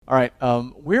All right,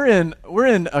 we're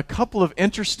in a couple of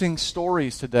interesting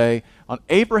stories today on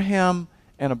Abraham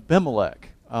and Abimelech.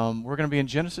 We're going to be in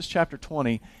Genesis chapter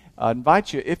 20. I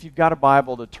invite you, if you've got a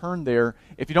Bible, to turn there.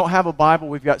 If you don't have a Bible,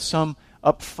 we've got some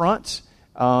up front.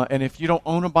 And if you don't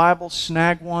own a Bible,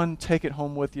 snag one, take it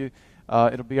home with you.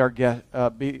 It'll be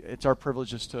it's our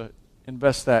privilege just to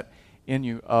invest that in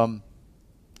you.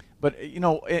 But you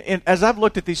know, as I've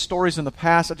looked at these stories in the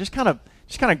past, I just kind of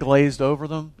glazed over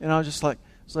them. You know, just like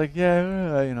it's like,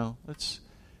 yeah, you know,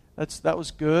 that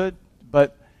was good.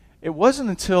 But it wasn't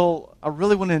until I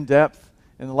really went in depth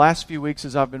in the last few weeks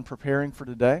as I've been preparing for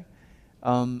today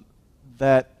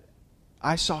that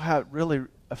I saw how it really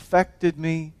affected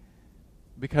me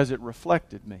because it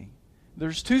reflected me.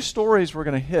 There's two stories we're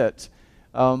going to hit.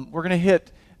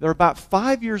 They're about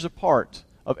 5 years apart,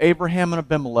 of Abraham and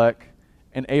Abimelech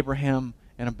and Abraham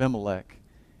and Abimelech.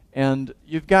 And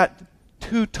you've got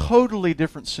two totally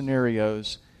different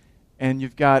scenarios, and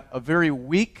you've got a very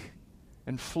weak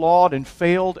and flawed and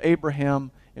failed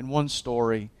Abraham in one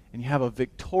story, and you have a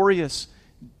victorious,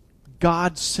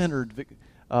 God-centered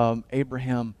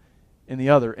Abraham in the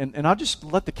other. And I'll just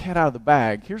let the cat out of the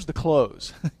bag. Here's the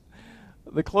close.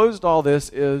 The close to all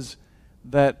this is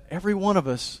that every one of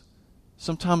us,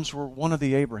 sometimes we're one of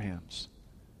the Abrahams.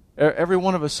 Every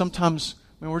one of us, sometimes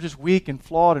we're just weak and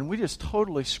flawed, and we just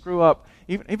totally screw up,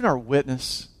 even our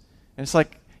witness. And it's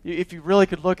like, if you really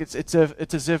could look, it's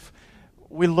as if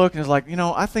we look and it's like, you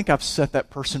know, I think I've set that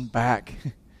person back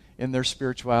in their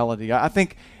spirituality. I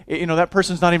think, you know, that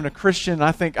person's not even a Christian.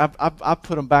 I think I've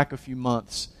put them back a few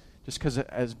months just because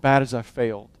as bad as I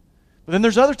failed. But then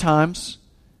there's other times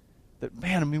that,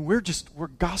 man, I mean, we're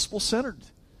gospel-centered,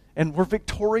 and we're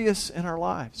victorious in our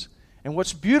lives. And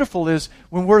what's beautiful is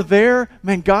when we're there,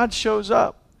 man, God shows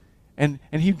up, and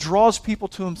He draws people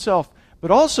to Himself. But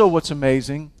also what's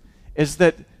amazing is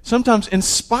that sometimes in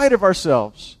spite of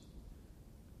ourselves,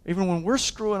 even when we're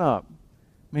screwing up,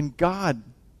 I mean, God,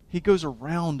 He goes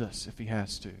around us if He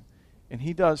has to, and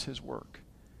He does His work.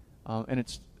 And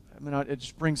it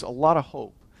just brings a lot of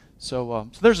hope. So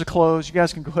there's a close. You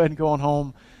guys can go ahead and go on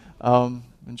home.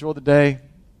 Enjoy the day.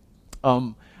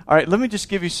 All right, let me just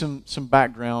give you some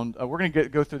background. We're going to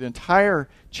go through the entire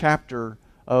chapter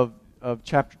of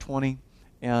chapter 20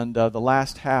 and the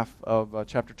last half of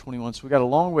chapter 21. So we've got a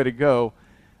long way to go,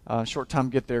 short time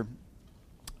to get there.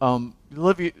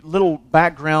 Little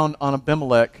background on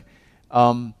Abimelech.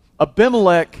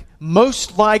 Abimelech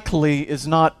most likely is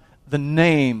not the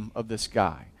name of this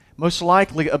guy. Most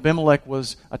likely Abimelech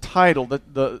was a title.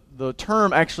 The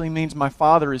term actually means my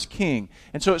father is king.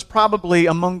 And so it's probably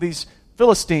among these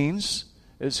Philistines,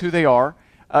 is who they are.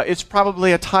 It's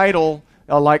probably a title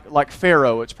like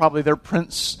Pharaoh. It's probably their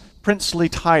princely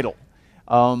title.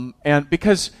 And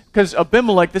because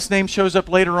Abimelech, this name shows up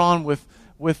later on with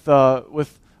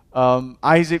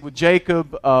Isaac, with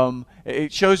Jacob.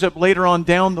 It shows up later on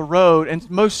down the road, and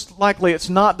most likely it's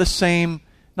not the same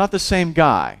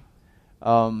guy.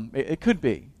 It could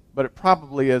be, but it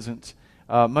probably isn't.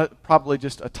 Probably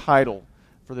just a title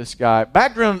for this guy.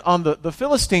 Background on the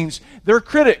Philistines, they're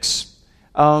critics,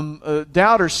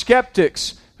 doubters,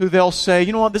 skeptics, who they'll say,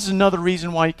 you know what, this is another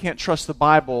reason why you can't trust the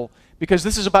Bible, because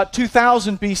this is about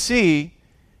 2000 BC,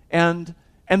 and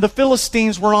the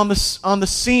Philistines were on the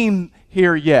scene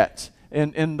here yet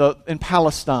in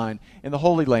Palestine, in the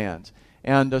Holy Land.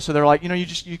 And so they're like, you know,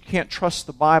 you can't trust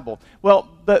the Bible. Well,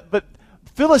 but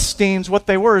Philistines, what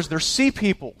they were is they're sea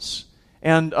peoples,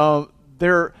 and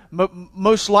they're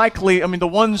most likely, I mean, the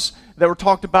ones that were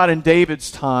talked about in David's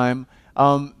time,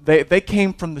 they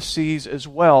came from the seas as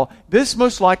well. This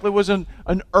most likely was an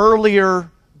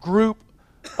earlier group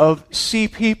of sea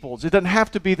peoples. It doesn't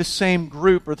have to be the same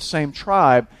group or the same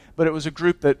tribe, but it was a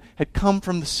group that had come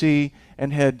from the sea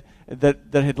and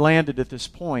that had landed at this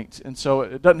point. And so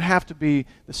it doesn't have to be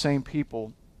the same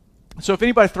people. So if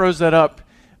anybody throws that up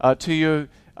to you,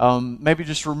 maybe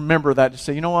just remember that, to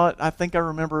say, you know what, I think I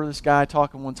remember this guy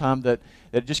talking one time that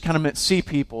just kind of meant sea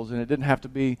peoples, and it didn't have to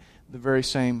be the very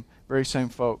same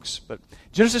folks. But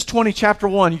Genesis 20, chapter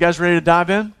 1, you guys ready to dive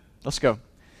in? Let's go.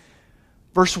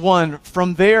 Verse 1,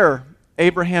 from there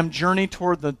Abraham journeyed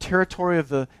toward the territory of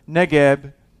the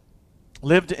Negeb,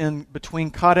 lived in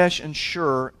between Kadesh and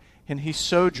Shur, and he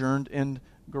sojourned in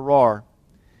Gerar.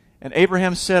 And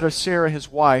Abraham said of Sarah his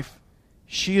wife,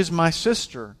 she is my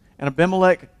sister. And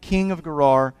Abimelech, king of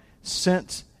Gerar,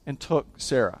 sent and took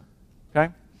Sarah.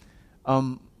 Okay?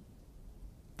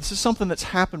 This is something that's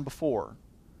happened before.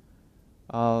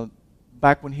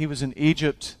 Back when he was in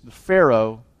Egypt, the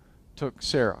Pharaoh took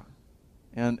Sarah.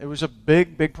 And it was a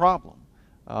big, big problem.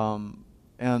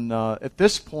 And at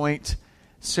this point,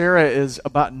 Sarah is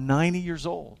about 90 years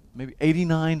old, maybe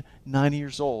 89, 90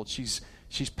 years old. She's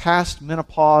past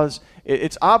menopause.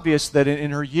 It's obvious that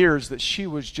in her years that she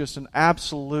was just an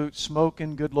absolute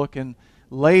smoking, good-looking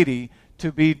lady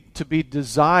to be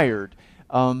desired.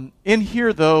 In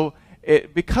here, though,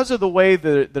 because of the way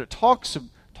that it talks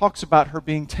about her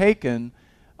being taken,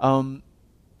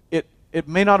 it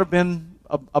may not have been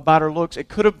about her looks. It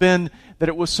could have been that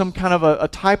it was some kind of a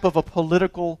type of a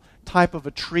political type of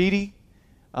a treaty.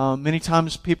 Many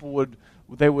times people would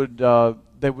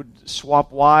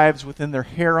swap wives within their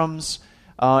harems,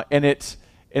 and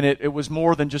it was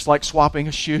more than just like swapping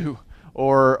a shoe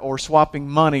or swapping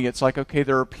money. It's like, okay,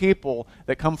 there are people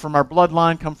that come from our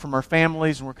bloodline, come from our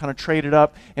families, and we're kind of traded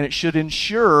up, and it should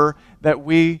ensure that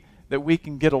we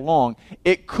can get along.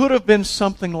 It could have been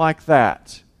something like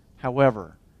that.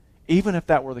 However, even if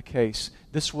that were the case,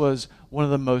 this was one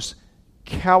of the most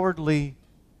cowardly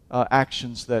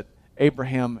actions that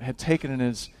Abraham had taken in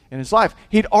his life.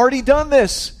 He'd already done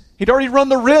this. He'd already run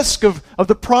the risk of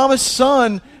the promised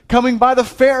son coming by the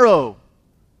Pharaoh.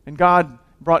 And God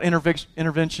brought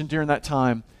intervention during that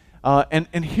time.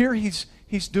 And here he's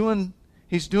doing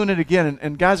it again.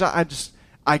 And guys,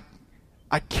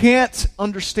 I can't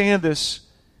understand this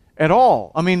at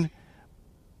all. I mean,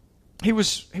 he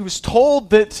was told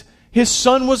that his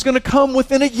son was going to come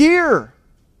within a year.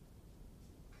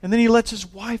 And then he lets his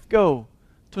wife go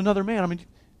to another man. I mean,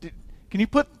 can you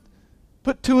put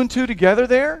two and two together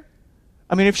there?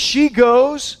 I mean, if she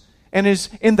goes and is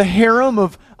in the harem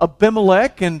of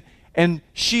Abimelech and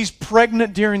she's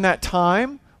pregnant during that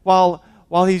time while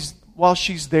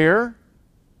she's there,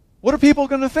 what are people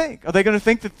going to think? Are they going to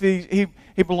think that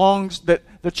that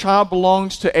the child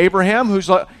belongs to Abraham, who's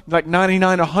like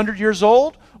 99, 100 years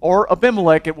old, or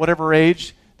Abimelech at whatever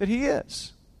age that he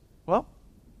is? Well,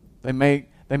 they may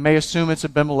assume it's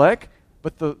Abimelech,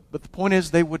 but the point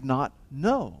is they would not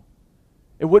know.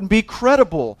 It wouldn't be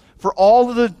credible for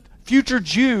all of the future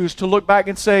Jews to look back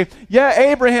and say, yeah,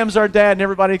 Abraham's our dad, and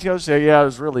everybody goes say, yeah, it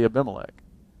was really Abimelech.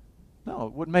 No,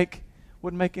 it wouldn't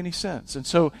make any sense. And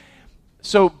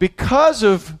so because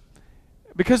of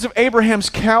Abraham's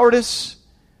cowardice,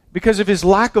 because of his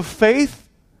lack of faith,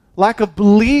 lack of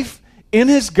belief in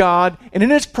his God and in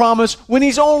his promise when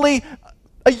he's only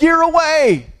a year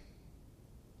away,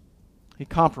 he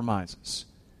compromises.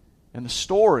 And the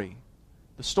story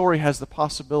has the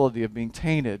possibility of being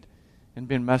tainted and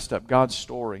being messed up. God's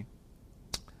story.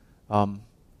 The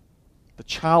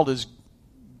child is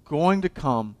going to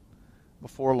come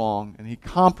before long, and he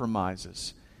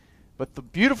compromises. But the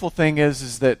beautiful thing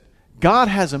is that God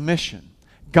has a mission.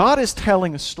 God is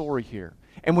telling a story here.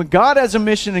 And when God has a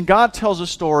mission and God tells a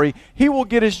story, he will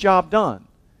get his job done.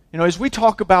 You know, as we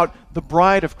talk about the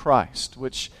bride of Christ,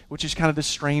 which is kind of this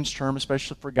strange term,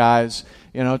 especially for guys,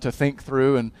 you know, to think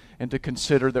through and to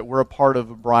consider that we're a part of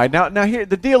a bride. Now here,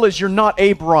 the deal is you're not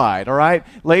a bride, all right?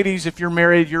 Ladies, if you're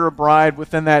married, you're a bride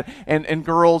within that. And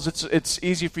girls, it's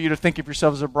easy for you to think of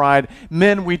yourself as a bride.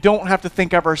 Men, we don't have to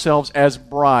think of ourselves as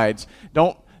brides.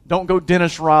 Don't go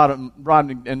Dennis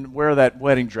Rodman and wear that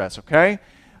wedding dress, okay?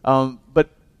 But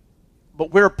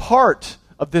we're a part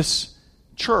of this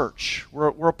church.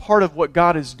 We're a part of what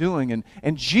God is doing.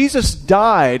 And Jesus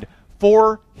died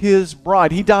for his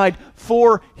bride. He died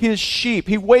for his sheep.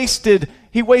 He wasted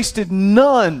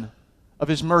none of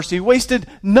his mercy. He wasted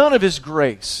none of his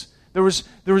grace. There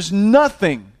was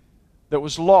nothing that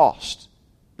was lost,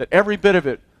 that every bit of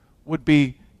it would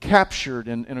be captured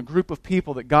in a group of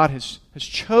people that God has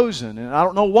chosen. And I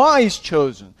don't know why he's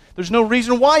chosen. There's no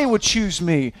reason why he would choose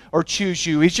me or choose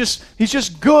you. He's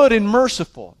just good and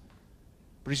merciful.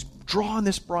 But he's drawing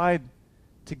this bride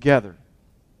together.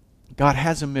 God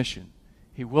has a mission.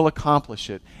 He will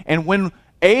accomplish it. And when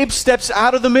Abe steps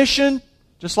out of the mission,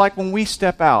 just like when we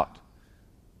step out,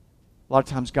 a lot of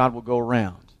times God will go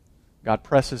around. God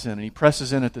presses in, and he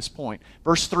presses in at this point.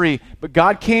 Verse 3, but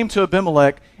God came to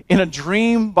Abimelech in a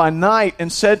dream by night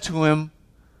and said to him,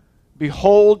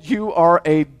 behold, you are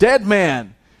a dead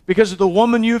man because of the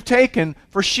woman you have taken,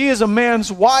 for she is a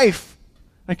man's wife.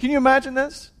 Now, can you imagine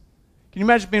this? Can you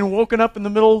imagine being woken up in the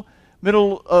middle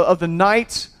of the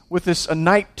night with a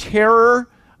night terror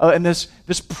and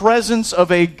this presence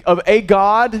of a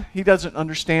God? He doesn't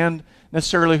understand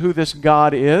necessarily who this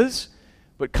God is,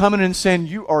 but coming and saying,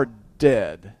 you are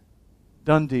dead.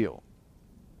 Done deal.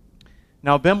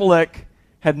 Now Abimelech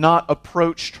had not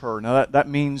approached her. Now that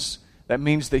means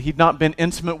that he'd not been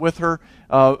intimate with her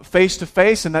face to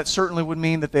face, and that certainly would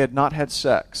mean that they had not had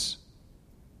sex.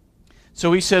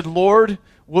 So he said, Lord,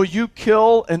 will you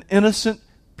kill an innocent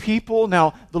people?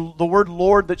 Now, the word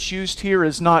Lord that's used here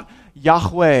is not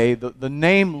Yahweh, the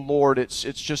name Lord,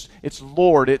 it's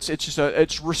Lord.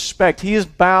 It's respect. He is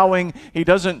bowing. He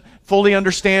doesn't fully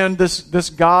understand this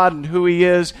God and who He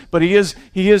is, but he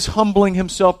is humbling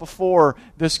himself before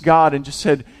this God and just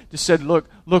said, look,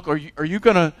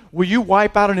 will you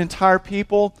wipe out an entire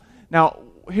people? Now,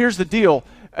 here's the deal.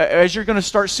 As you're going to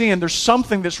start seeing, there's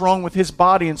something that's wrong with his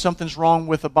body and something's wrong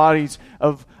with the bodies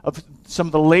of some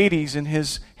of the ladies in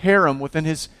his harem within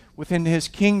his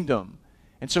kingdom.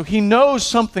 And so he knows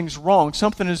something's wrong.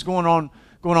 Something is going on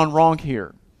wrong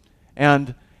here.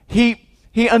 And he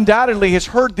undoubtedly has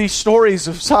heard these stories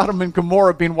of Sodom and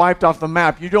Gomorrah being wiped off the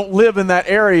map. You don't live in that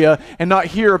area and not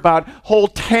hear about whole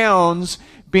towns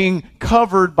being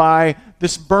covered by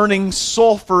this burning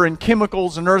sulfur and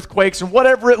chemicals and earthquakes and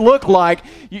whatever it looked like.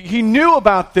 He knew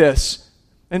about this.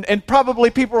 And probably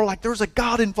people were like, there's a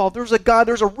God involved. There's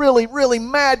a really, really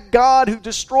mad God who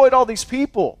destroyed all these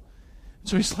people.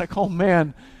 So he's like, oh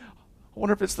man, I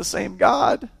wonder if it's the same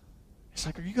God. He's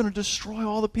like, are you going to destroy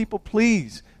all the people?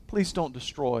 Please don't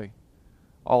destroy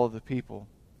all of the people.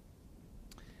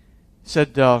 He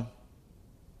said,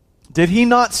 did he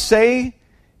not say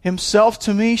himself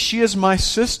to me, she is my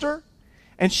sister?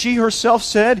 And she herself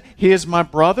said, he is my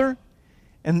brother.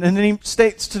 And then he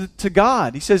states to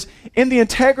God, he says, in the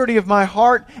integrity of my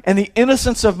heart and the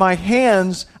innocence of my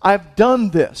hands, I've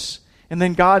done this. And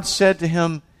then God said to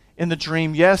him in the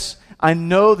dream, yes, I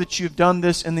know that you've done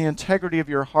this in the integrity of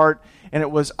your heart, and it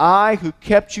was I who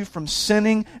kept you from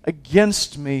sinning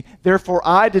against me. Therefore,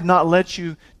 I did not let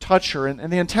you touch her.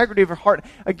 And the integrity of her heart,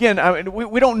 again,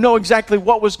 we don't know exactly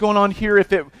what was going on here.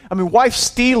 Wife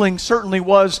stealing certainly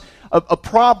was a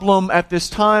problem at this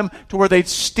time, to where they'd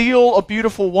steal a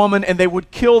beautiful woman and they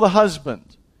would kill the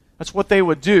husband. That's what they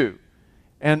would do.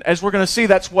 And as we're going to see,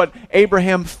 that's what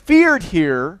Abraham feared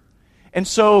here. And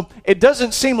so it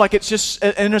doesn't seem like it's just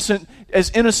innocent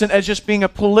as just being a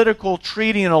political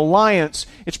treaty and alliance.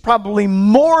 It's probably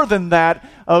more than that,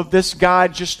 of this guy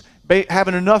just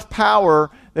having enough power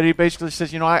that he basically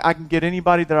says, I can get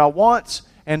anybody that I want,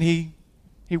 and he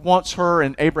wants her.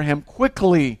 And Abraham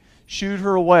quickly shooed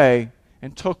her away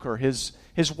and took her. His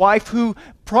wife, who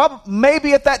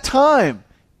maybe at that time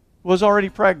was already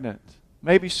pregnant.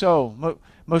 Maybe so.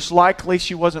 Most likely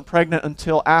she wasn't pregnant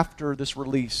until after this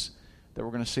release that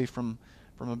we're going to see from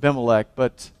Abimelech,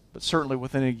 but certainly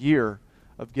within a year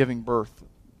of giving birth.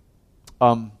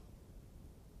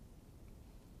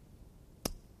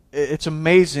 It's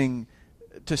amazing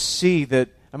to see that.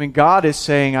 God is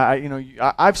saying,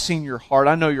 I've seen your heart.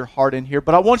 I know your heart in here,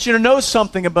 but I want you to know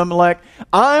something, Abimelech.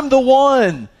 I'm the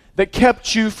one that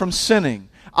kept you from sinning.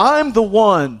 I'm the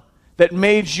one that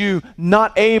made you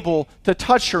not able to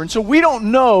touch her. And so we don't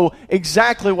know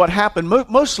exactly what happened.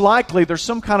 Most likely there's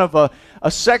some kind of a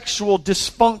sexual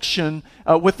dysfunction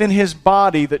within his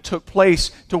body that took place,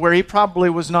 to where he probably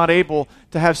was not able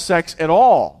to have sex at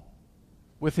all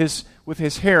with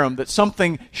his harem, that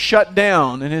something shut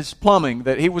down in his plumbing,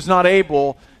 that he was not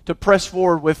able to press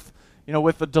forward with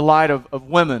the delight of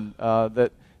women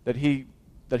that he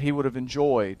would have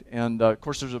enjoyed. And of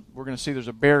course, we're going to see there's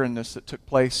a barrenness that took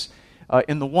place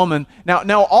in the woman.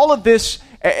 Now all of this,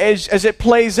 as it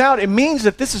plays out, it means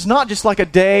that this is not just like a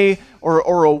day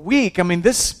or a week.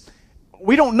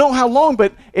 We don't know how long,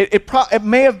 but it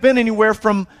may have been anywhere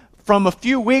from a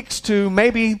few weeks to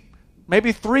maybe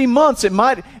 3 months.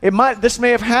 This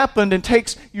may have happened and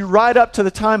takes you right up to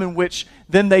the time in which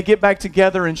then they get back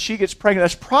together and she gets pregnant.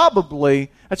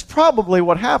 That's probably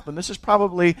what happened. This is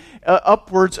probably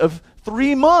upwards of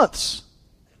 3 months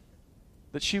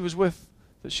that she was with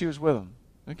him.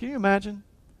 Now, can you imagine?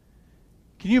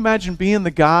 Can you imagine being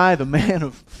the guy, the man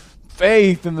of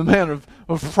faith and the man of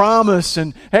promise,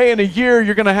 and hey, in a year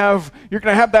you're gonna have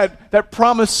that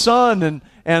promised son,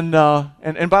 and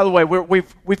by the way,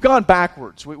 we've gone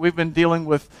backwards. We've been dealing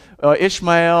with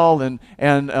Ishmael,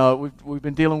 and we've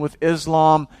been dealing with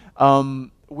Islam.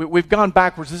 We've gone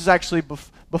backwards. This is actually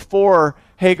before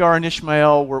Hagar and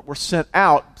Ishmael were sent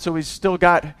out. So he's still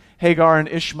got Hagar and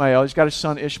Ishmael. He's got his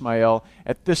son Ishmael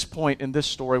at this point in this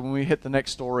story. When we hit the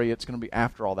next story, it's going to be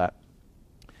after all that.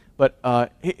 But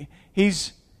can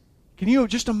you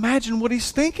just imagine what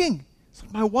he's thinking? It's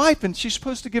like, my wife, and she's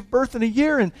supposed to give birth in a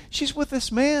year, and she's with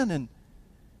this man,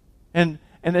 and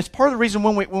it's part of the reason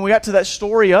when we got to that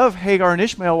story of Hagar and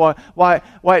Ishmael, why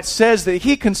it says that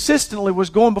he consistently was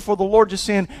going before the Lord, just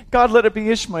saying, God, let it be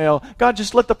Ishmael. God,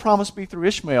 just let the promise be through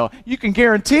Ishmael. You can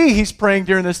guarantee he's praying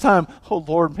during this time, oh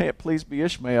Lord, may it please be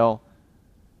Ishmael,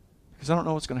 because I don't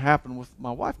know what's going to happen with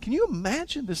my wife. Can you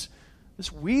imagine this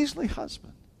Weasley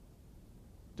husband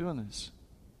doing this?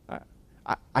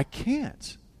 I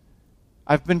can't.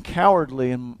 I've been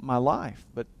cowardly in my life,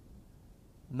 but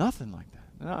Nothing like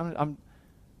that. I'm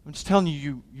just telling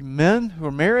you, you men who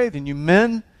are married, and you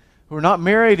men who are not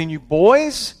married, and you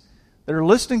boys that are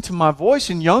listening to my voice,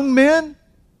 and young men,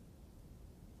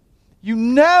 you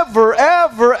never,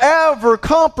 ever, ever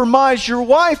compromise your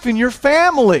wife and your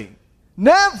family.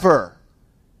 Never.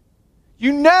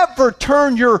 You never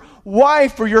turn your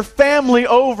wife or your family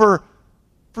over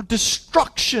for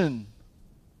destruction.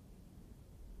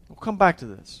 We'll come back to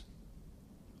this.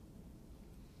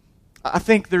 I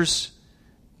think there's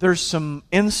some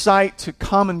insight to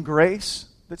common grace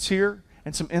that's here,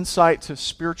 and some insight to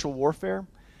spiritual warfare.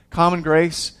 Common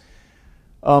grace,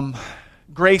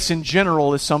 grace in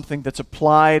general is something that's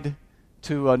applied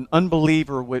to an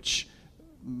unbeliever, which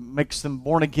makes them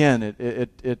born again.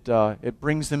 It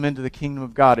brings them into the kingdom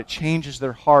of God. It changes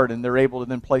their heart, and they're able to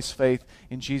then place faith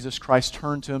in Jesus Christ,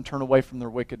 turn to Him, turn away from their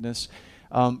wickedness.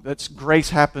 That's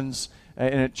grace happens,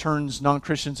 and it turns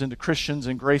non-Christians into Christians,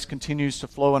 and grace continues to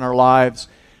flow in our lives.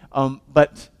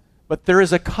 But there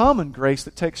is a common grace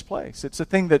that takes place. It's a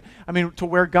thing that, to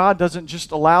where God doesn't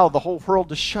just allow the whole world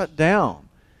to shut down.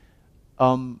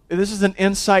 This is an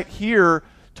insight here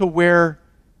to where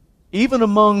even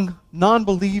among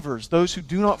non-believers, those who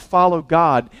do not follow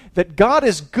God, that God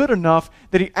is good enough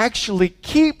that He actually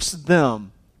keeps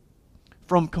them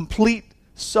from complete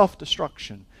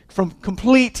self-destruction, from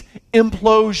complete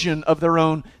implosion of their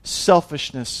own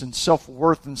selfishness and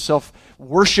self-worth and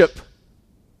self-worship.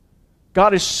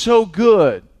 God is so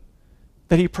good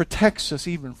that He protects us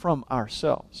even from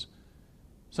ourselves.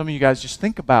 Some of you guys just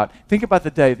think about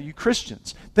the day that you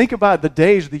Christians, think about the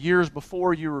days, the years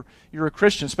before you were a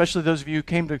Christian, especially those of you who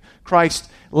came to Christ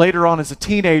later on as a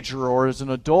teenager or as an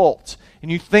adult.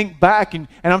 And you think back, and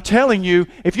I'm telling you,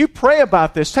 if you pray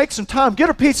about this, take some time, get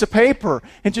a piece of paper,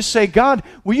 and just say, God,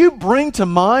 will you bring to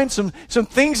mind some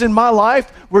things in my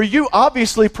life where you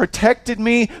obviously protected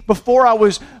me before I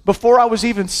was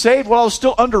even saved, while I was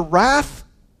still under wrath,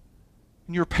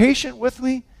 and you're patient with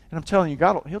me? And I'm telling you,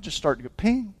 God, He'll just start to go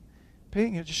ping,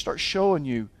 ping. He'll just start showing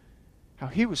you how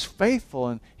He was faithful,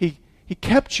 and He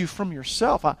kept you from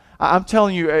yourself. I'm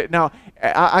telling you, now,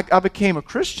 I became a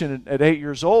Christian at 8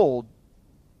 years old,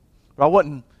 but I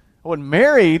wasn't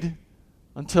married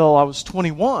until I was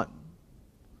 21.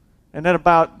 And at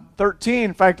about 13,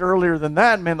 in fact, earlier than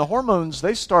that, man, the hormones,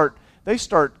 they start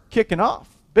kicking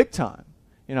off big time,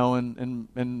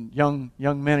 in young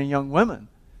men and young women.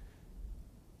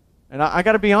 And I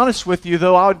got to be honest with you,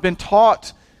 though I had been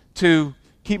taught to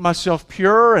keep myself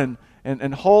pure and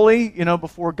holy,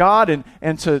 before God,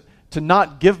 and to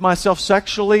not give myself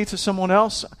sexually to someone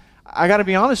else. I got to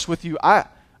be honest with you, I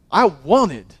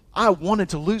wanted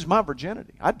to lose my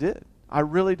virginity. I did. I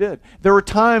really did. There were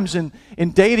times in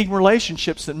dating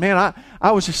relationships that, man,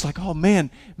 I was just like, oh man,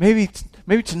 maybe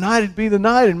tonight would be the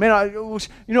night, and man, I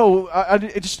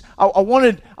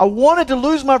wanted to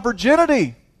lose my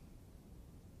virginity.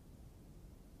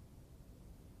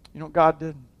 You know what God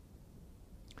did?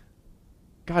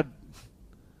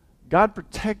 God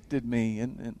protected me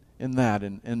in that,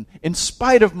 and in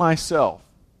spite of myself.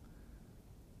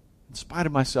 In spite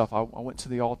of myself, I went to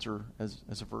the altar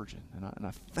as a virgin, and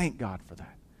I thank God for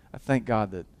that. I thank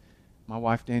God that my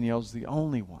wife Danielle is the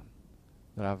only one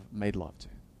that I've made love to,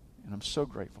 and I'm so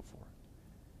grateful for it.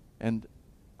 And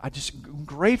I'm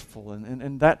grateful,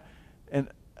 and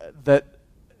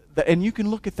you can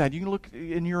look at that. You can look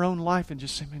in your own life and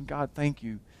just say, man, God, thank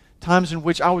you. Times in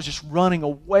which I was just running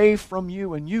away from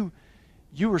you, and you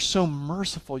were so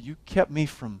merciful. You kept me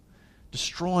from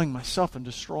destroying myself and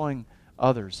destroying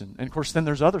others. And of course, then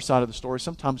there's the other side of the story.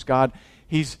 Sometimes God,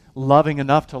 He's loving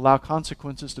enough to allow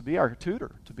consequences to be our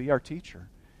tutor, to be our teacher.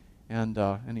 And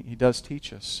He does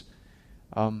teach us.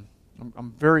 I'm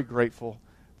very grateful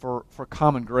for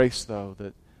common grace, though,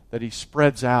 that He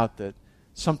spreads out, that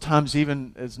sometimes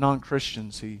even as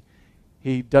non-Christians,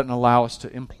 He doesn't allow us to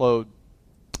implode.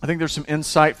 I think there's some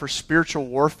insight for spiritual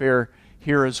warfare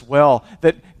here as well,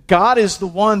 that God is the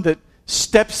one that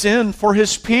steps in for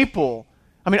His people.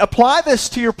 Apply this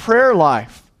to your prayer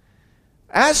life.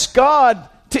 Ask God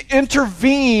to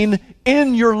intervene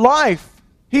in your life.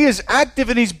 He is active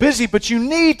and He's busy, but you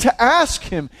need to ask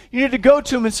Him. You need to go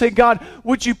to Him and say, God,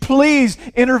 would you please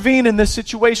intervene in this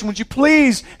situation? Would you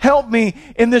please help me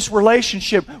in this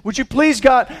relationship? Would you please,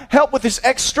 God, help with this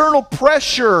external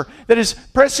pressure that is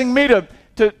pressing me to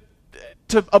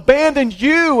abandon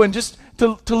you and just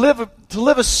to live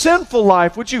a sinful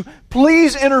life? Would you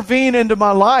please intervene into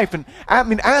my life? And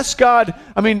ask God.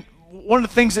 One of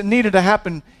the things that needed to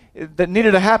happen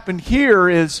here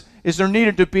is there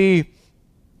needed to be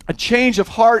a change of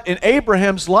heart in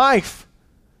Abraham's life,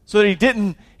 so that he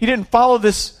didn't follow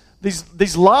these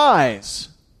lies.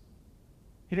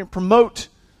 He didn't promote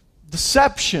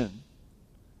deception.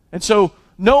 And so,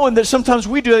 knowing that sometimes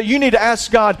we do that, you need to ask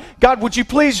God, God, would you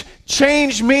please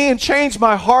change me and change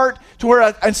my heart to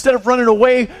where instead of running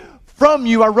away from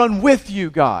you, I run with you,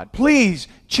 God. Please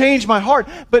change my heart.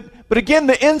 But again,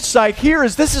 the insight here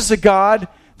is this is a God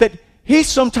that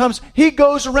he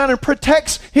goes around and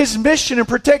protects his mission and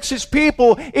protects his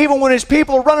people, even when his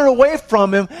people are running away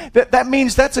from him. That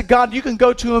means that's a God you can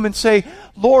go to him and say,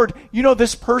 Lord, you know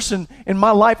this person in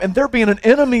my life, and they're being an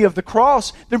enemy of the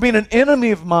cross. They're being an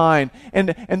enemy of mine.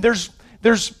 And there's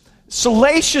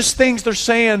salacious things they're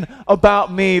saying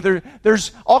about me.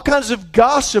 There's all kinds of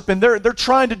gossip, and they're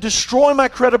trying to destroy my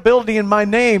credibility and my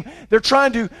name. They're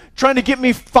trying to get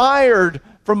me fired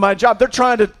from my job. They're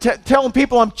trying to telling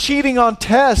people I'm cheating on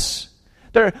tests.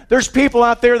 There's people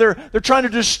out there, they're trying to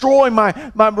destroy my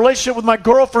relationship with my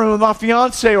girlfriend, with my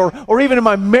fiance, or even in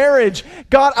my marriage.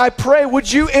 God, I pray,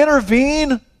 would you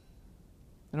intervene? And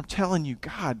I'm telling you,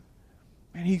 God,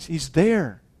 man, he's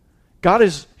there. God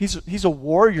is he's a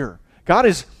warrior. God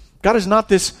is not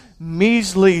this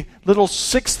measly little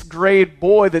 6th grade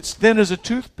boy that's thin as a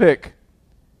toothpick.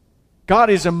 God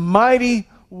is a mighty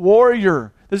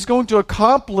warrior that is going to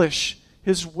accomplish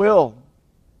his will.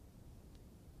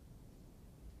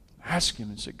 Ask him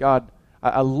and say, God,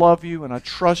 I love you and I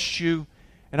trust you,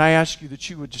 and I ask you that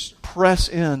you would just press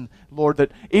in, Lord,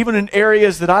 that even in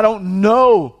areas that I don't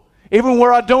know, even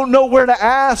where I don't know where to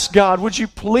ask, God, would you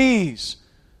please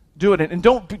do it? And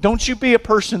don't you be a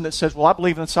person that says, well, I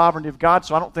believe in the sovereignty of God,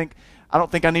 so I don't think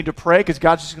I need to pray because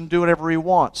God's just going to do whatever he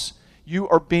wants. You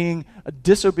are being a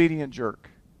disobedient jerk.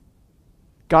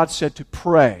 God said to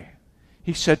pray.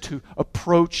 He said to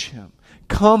approach him.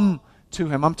 Come to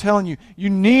him. I'm telling you, you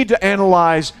need to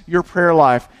analyze your prayer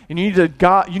life. And you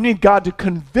need God to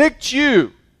convict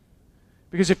you.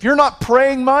 Because if you're not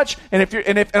praying much, and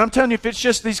I'm telling you, if it's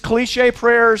just these cliche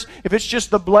prayers, if it's just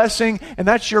the blessing, and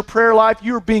that's your prayer life,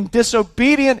 you're being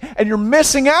disobedient and you're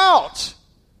missing out.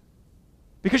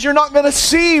 Because you're not going to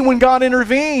see when God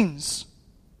intervenes.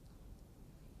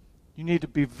 You need to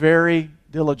be very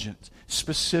diligent,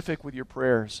 specific with your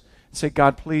prayers. Say,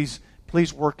 God, please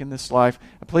work in this life.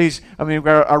 Please, we've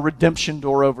got our redemption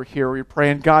door over here where you're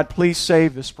praying, God, please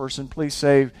save this person. Please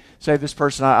save this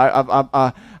person.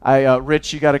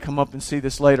 Rich, you got to come up and see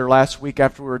this later. Last week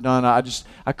after we were done,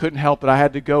 I couldn't help it. I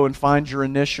had to go and find your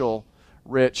initial,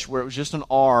 Rich, where it was just an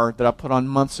R that I put on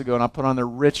months ago, and I put on there,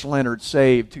 Rich Leonard,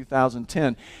 saved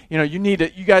 2010.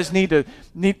 You guys need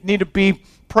to be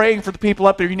praying for the people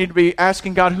up there. You need to be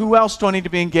asking God, who else do I need to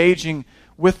be engaging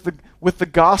with the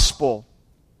gospel?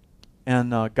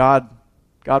 And God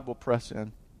will press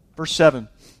in. Verse 7,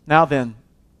 now then,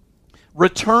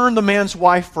 return the man's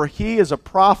wife, for he is a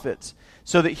prophet,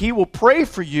 so that he will pray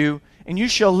for you, and you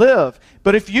shall live.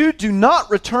 But if you do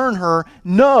not return her,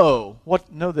 know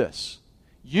this,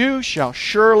 you shall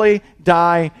surely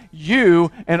die,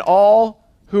 you and all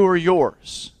who are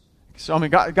yours. So,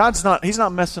 He's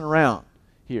not messing around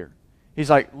here. He's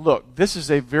like, look, this is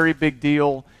a very big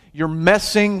deal. You're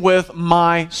messing with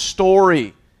my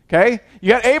story. Okay?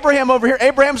 You got Abraham over here.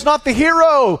 Abraham's not the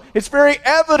hero. It's very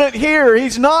evident here.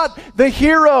 He's not the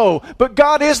hero, but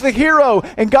God is the hero,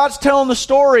 and God's telling the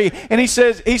story, and He's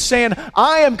saying,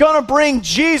 I am going to bring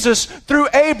Jesus through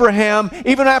Abraham,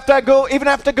 even have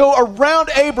to go around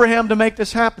Abraham to make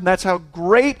this happen. That's how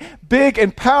great, big,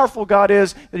 and powerful God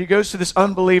is, that He goes to this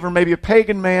unbeliever, maybe a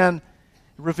pagan man,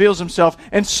 reveals Himself.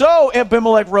 And so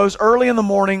Abimelech rose early in the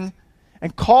morning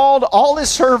and called all his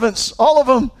servants, all of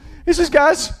them. He says,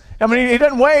 guys, he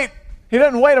doesn't wait.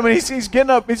 He's getting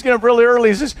up really early.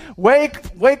 He says,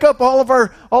 wake up all of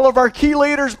our key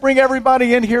leaders, bring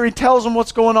everybody in here. He tells them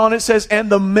what's going on. It says,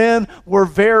 and the men were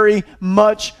very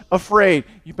much afraid.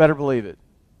 You better believe it.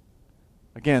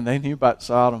 Again, they knew about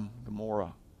Sodom and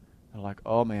Gomorrah. They're like,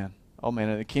 oh man.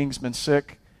 And the king's been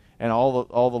sick, and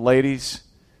all the ladies,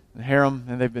 the harem,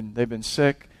 and they've been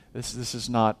sick. This is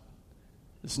not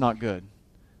good.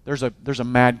 There's a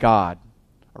mad God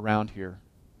around here.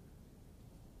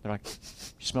 They're like,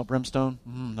 you smell brimstone?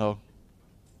 No.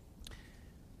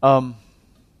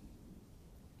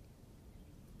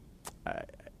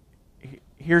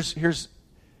 Here's an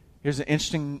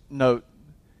interesting note.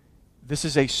 This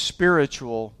is a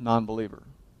spiritual non-believer.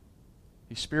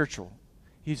 He's spiritual.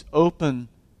 He's open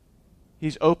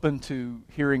to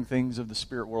hearing things of the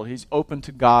spirit world. He's open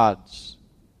to God's.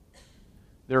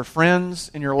 There are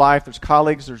friends in your life. There's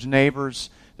colleagues. There's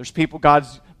neighbors. There's people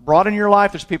God's brought in your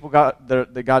life. There's people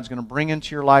that God's going to bring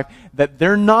into your life that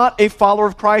they're not a follower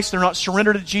of Christ. They're not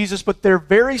surrendered to Jesus, but they're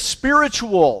very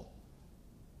spiritual.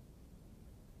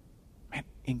 Man,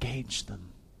 engage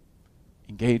them.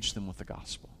 Engage them with the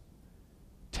gospel.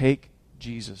 Take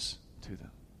Jesus to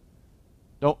them.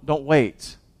 Don't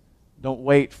wait. Don't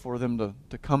wait for them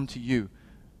to come to you.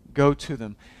 Go to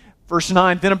them. Verse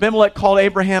 9, then Abimelech called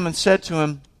Abraham and said to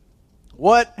him,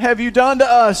 what have you done to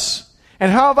us?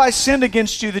 And how have I sinned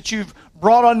against you that you've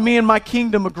brought on me and my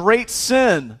kingdom a great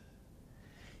sin?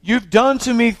 You've done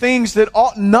to me things that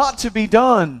ought not to be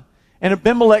done. And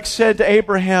Abimelech said to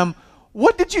Abraham,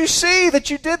 what did you see that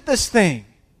you did this thing?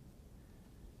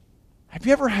 Have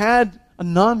you ever had a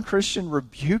non-Christian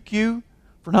rebuke you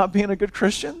for not being a good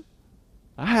Christian?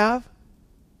 I have.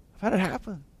 I've had it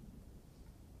happen.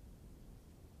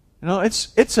 You know,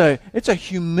 it's a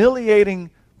humiliating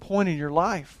point in your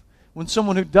life when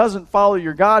someone who doesn't follow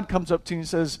your God comes up to you and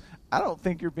says, I don't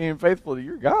think you're being faithful to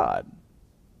your God.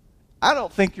 I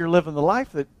don't think you're living the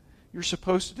life that you're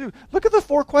supposed to do. Look at the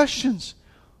 4 questions.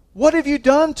 What have you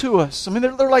done to us? I mean,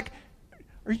 they're like,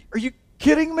 are you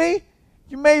kidding me?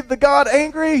 You made the God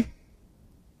angry?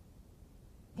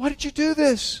 Why did you do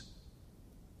this?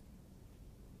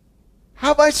 How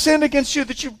have I sinned against you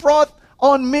that you brought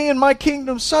on me and my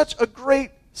kingdom such a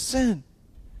great sin?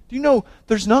 Do you know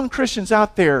there's non-Christians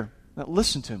out there that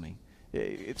listen to me?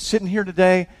 It's sitting here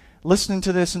today, listening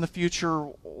to this in the future,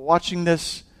 watching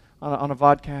this on a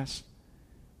vodcast.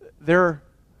 There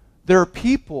are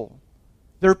people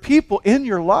in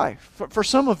your life, for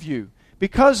some of you,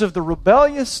 because of the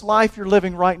rebellious life you're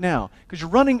living right now, because you're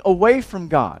running away from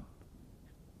God.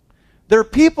 There are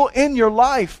people in your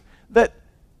life that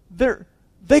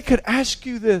they could ask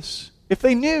you this if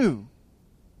they knew.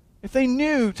 If they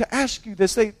knew to ask you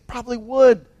this, they probably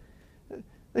would.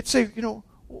 They'd say,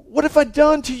 what have I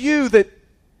done to you that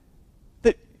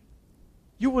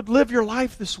you would live your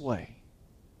life this way?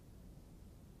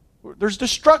 There's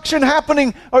destruction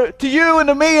happening to you and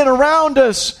to me and around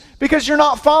us because you're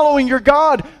not following your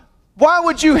God. Why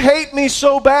would you hate me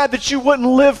so bad that you wouldn't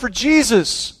live for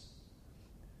Jesus?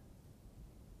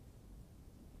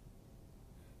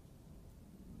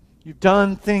 You've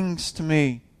done things to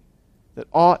me that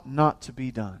ought not to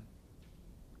be done.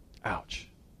 Ouch.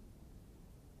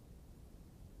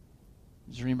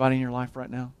 Is there anybody in your life right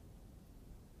now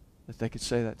that they could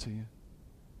say that to you?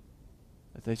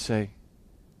 That they'd say,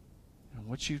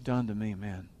 what you've done to me,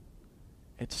 man,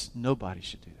 nobody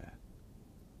should do that.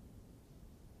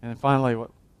 And then finally,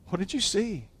 what did you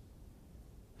see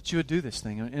that you would do this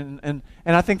thing? And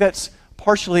I think that's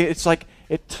partially, it's like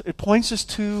it points us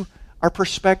to our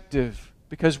perspective,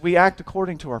 because we act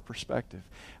according to our perspective.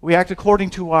 We act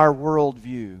according to our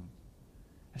worldview.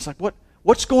 It's like,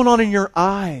 what's going on in your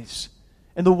eyes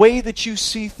and the way that you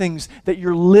see things, that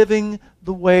you're living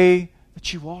the way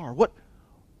that you are?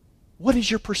 What is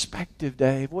your perspective,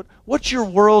 Dave? What's your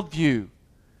worldview?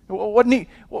 Why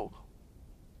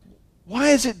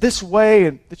is it this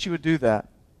way that you would do that?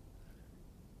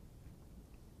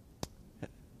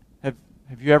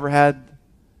 Have you ever had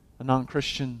a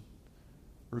non-Christian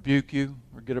rebuke you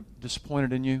or get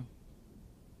disappointed in you?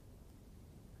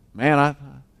 Man, I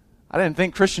didn't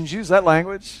think Christians use that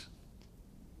language.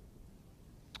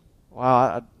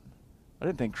 Wow, I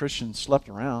didn't think Christians slept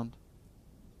around.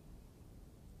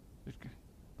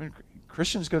 I mean,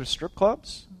 Christians go to strip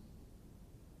clubs?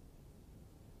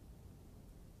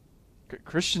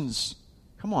 Christians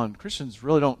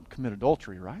really don't commit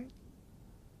adultery, right?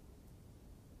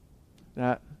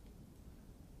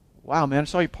 Wow, man, I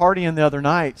saw you partying the other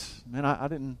night. Man, I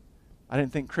didn't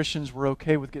think Christians were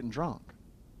okay with getting drunk.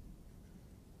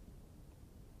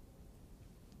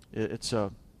 It's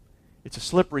a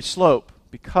slippery slope,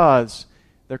 because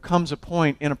there comes a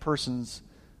point in a person's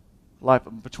life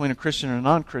between a Christian and a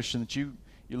non-Christian that you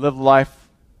live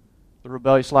the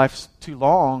rebellious life too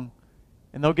long,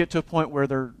 and they'll get to a point where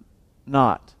they're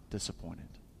not disappointed.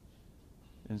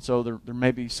 And so there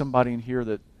may be somebody in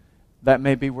here that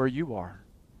may be where you are.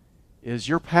 Is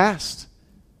you're past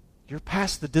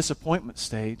the disappointment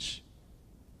stage.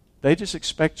 They just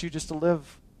expect you just to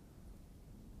live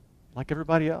like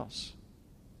everybody else.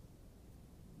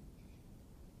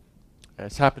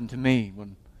 It's happened to me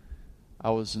when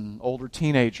I was an older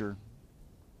teenager.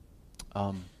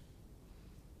 I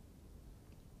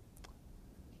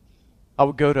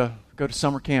would go to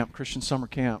summer camp, Christian summer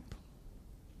camp,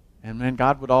 and man,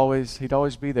 He'd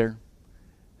always be there,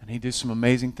 and He'd do some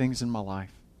amazing things in my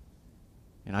life.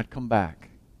 And I'd come back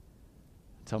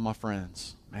and tell my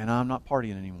friends, man, I'm not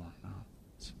partying anymore. No,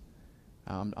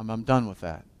 I'm done with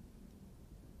that.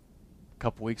 A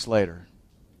couple weeks later,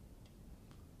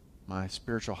 my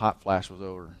spiritual hot flash was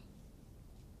over.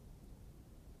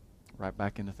 Right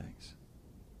back into things.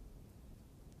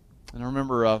 And I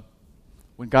remember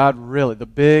when the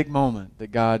big moment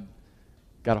that God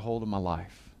got a hold of my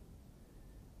life.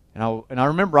 And I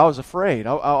remember I was afraid.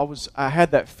 I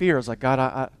had that fear. I was like, God,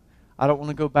 I don't want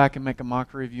to go back and make a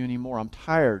mockery of you anymore. I'm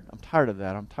tired. I'm tired of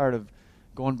that. I'm tired of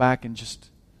going back and just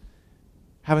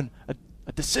having a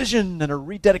decision and a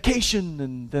rededication,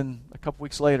 and then a couple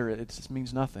weeks later it just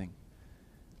means nothing.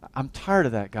 I'm tired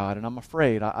of that, God, and I'm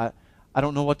afraid. I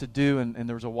don't know what to do. And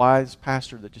there was a wise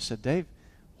pastor that just said, Dave,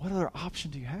 what other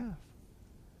option do you have?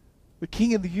 The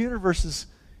King of the universe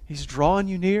he's drawing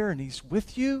you near, and he's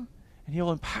with you, and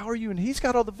he'll empower you, and he's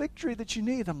got all the victory that you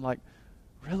need. I'm like,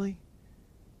 really?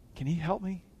 Can he help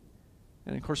me?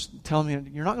 And of course, telling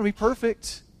me, you're not going to be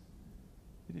perfect.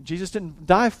 Jesus didn't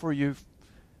die for you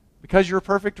because you're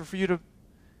perfect or for you to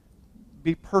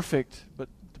be perfect, but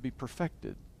to be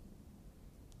perfected.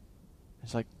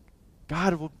 It's like,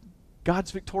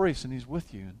 God's victorious, and he's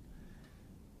with you. And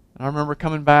I remember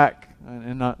coming back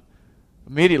and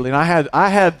immediately, and I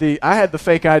had the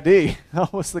fake ID. I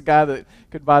was the guy that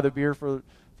could buy the beer for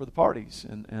the parties,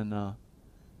 and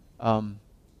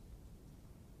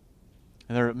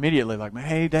they're immediately like,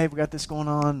 "Hey, Dave, we got this going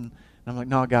on." And I'm like,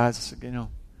 "No, guys,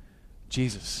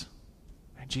 Jesus,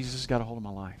 man, Jesus has got a hold of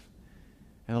my life."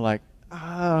 And they're like,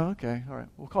 "Okay, all right,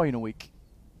 we'll call you in a week."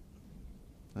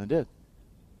 And I did.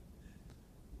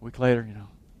 A week later,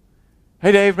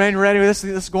 "Hey, Dave, man, you ready? This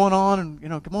is going on,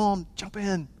 and come on, jump in."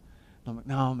 And I'm like,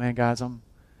 "No, man, guys, I'm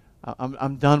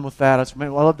done with that. I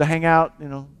love to hang out,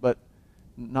 but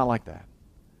not like that."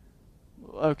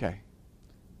 Okay,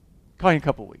 call you in a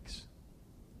couple of weeks.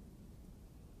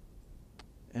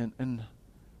 And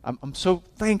I'm so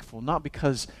thankful, not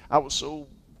because I was so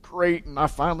great and I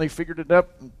finally figured it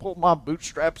up and pulled my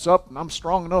bootstraps up and I'm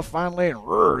strong enough finally and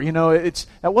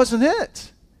that wasn't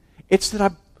it. It's that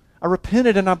I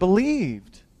repented and I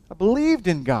believed. I believed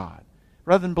in God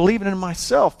rather than believing in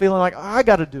myself, feeling like I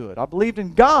got to do it. I believed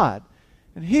in God,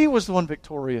 and he was the one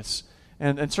victorious.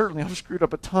 And certainly I've screwed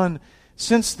up a ton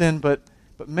since then, but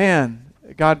man,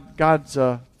 God's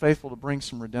faithful to bring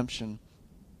some redemption.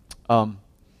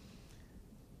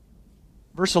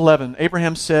 Verse 11,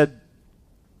 Abraham said,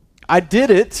 "I did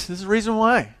it." This is the reason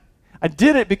why. "I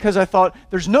did it because I thought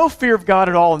there's no fear of God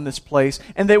at all in this place,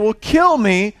 and they will kill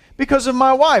me because of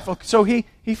my wife." So he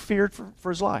feared for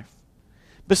his life.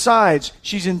 "Besides,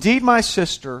 she's indeed my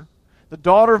sister, the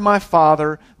daughter of my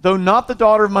father, though not the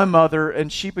daughter of my mother,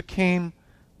 and she became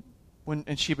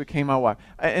my wife."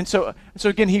 And so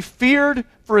again, he feared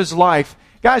for his life.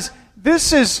 Guys,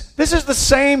 this is the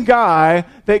same guy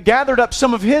that gathered up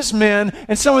some of his men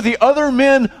and some of the other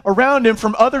men around him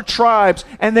from other tribes,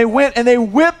 and they went and they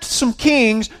whipped some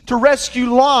kings to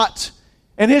rescue Lot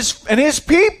and his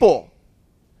people.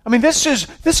 I mean,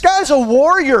 this guy's a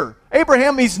warrior.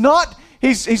 Abraham, he's not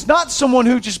someone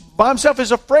who just by himself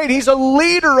is afraid. He's a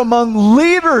leader among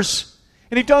leaders,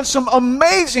 and he's done some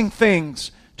amazing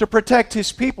things to protect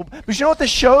his people. But you know what this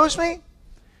shows me?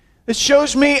 It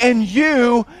shows me and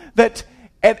you that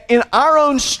in our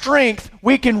own strength,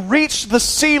 we can reach the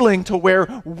ceiling to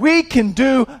where we can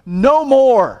do no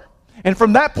more. And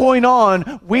from that point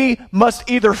on, we must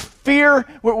either fear,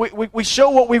 we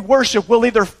show what we worship. We'll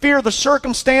either fear the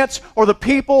circumstance or the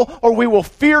people, or we will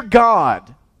fear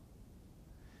God.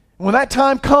 When that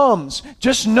time comes,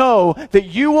 just know that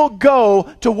you will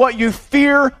go to what you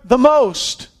fear the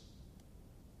most.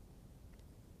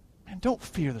 And don't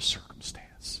fear the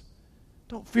circumstance.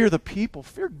 Don't fear the people.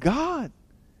 Fear God.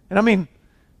 And I mean,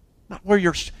 not where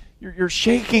you're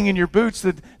shaking in your boots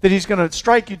that he's going to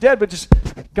strike you dead, but just,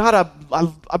 God,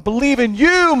 I believe in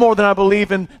you more than I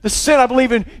believe in the sin. I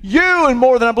believe in you and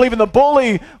more than I believe in the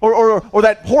bully or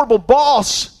that horrible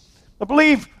boss. I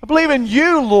believe in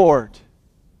you, Lord.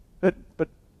 But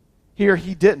here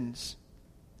he didn't.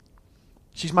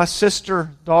 She's my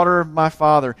sister, daughter of my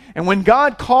father. And when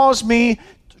God calls me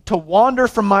to wander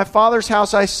from my father's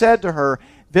house, I said to her,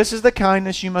 "This is the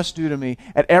kindness you must do to me.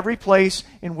 At every place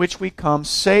in which we come,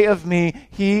 say of me,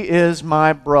 he is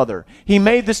my brother." He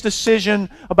made this decision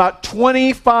about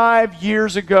 25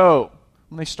 years ago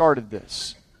when they started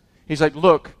this. He's like,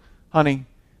 "Look, honey,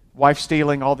 wife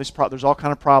stealing, all this there's all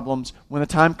kind of problems. When the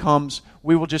time comes,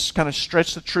 we will just kind of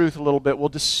stretch the truth a little bit. We'll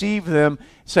deceive them,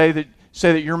 say that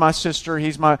you're my sister,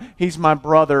 he's my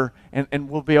brother, and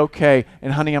we'll be okay.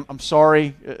 And honey, I'm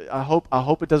sorry. I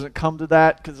hope it doesn't come to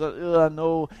that, because I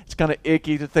know it's kind of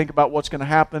icky to think about what's going to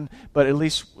happen. But at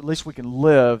least we can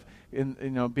live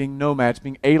in being nomads,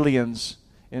 being aliens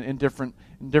in different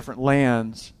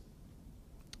lands."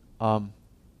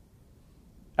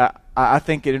 I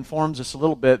think it informs us a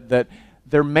little bit that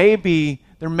there may be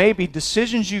there may be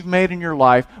decisions you've made in your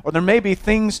life, or there may be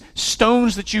things,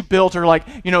 stones that you built, or like,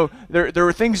 there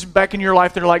are things back in your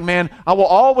life that are like, man, I will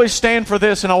always stand for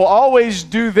this, and I will always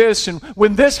do this, and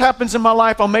when this happens in my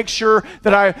life, I'll make sure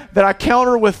that I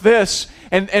counter with this.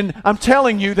 And I'm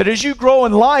telling you that as you grow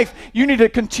in life, you need to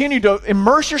continue to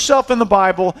immerse yourself in the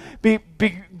Bible, be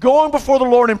going before the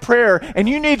Lord in prayer, and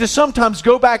you need to sometimes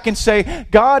go back and say,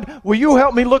 God, will you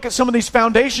help me look at some of these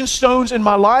foundation stones in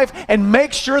my life and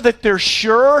make sure that they're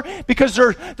sure? Because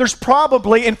there's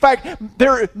probably, in fact,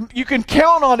 you can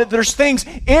count on it, there's things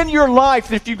in your life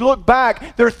that if you look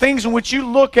back, there are things in which you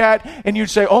look at and you'd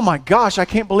say, oh my gosh, I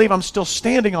can't believe I'm still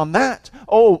standing on that.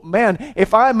 Oh man,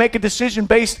 if I make a decision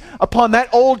based upon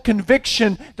that old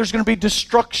conviction, there's going to be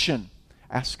destruction.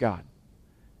 Ask God.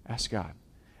 Ask God.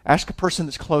 Ask a person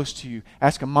that's close to you.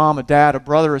 Ask a mom, a dad, a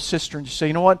brother, a sister, and just say,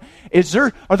 you know what?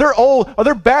 Are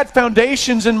there bad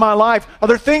foundations in my life? Are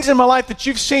there things in my life that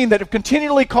you've seen that have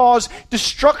continually caused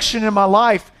destruction in my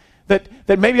life that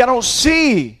maybe I don't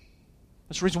see?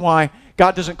 That's the reason why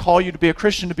God doesn't call you to be a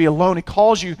Christian to be alone. He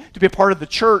calls you to be a part of the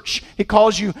church. He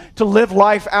calls you to live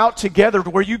life out together, to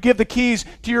where you give the keys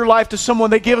to your life to someone,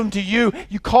 they give them to you.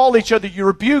 You call each other, you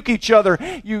rebuke each other,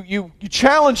 you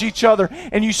challenge each other,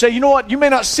 and you say, you know what, you may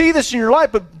not see this in your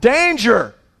life, but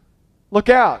danger, look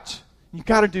out. You've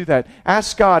got to do that.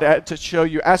 Ask God to show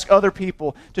you. Ask other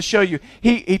people to show you.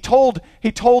 He told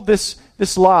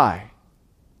this lie.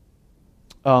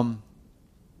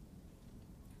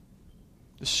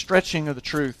 The stretching of the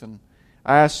truth. And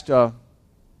I asked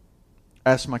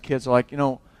my kids, I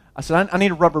said, I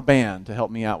need a rubber band to help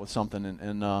me out with something.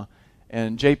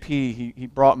 And JP, he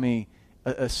brought me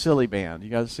a silly band.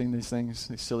 You guys seen these things,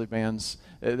 these silly bands?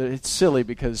 It's silly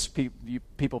because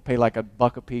people pay like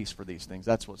 $1 a piece for these things.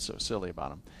 That's what's so silly about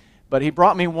them. But he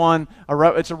brought me one.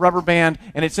 It's a rubber band,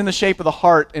 and it's in the shape of the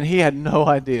heart. And he had no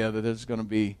idea that this is going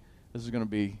to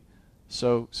be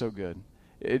so good.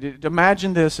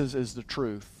 Imagine this as the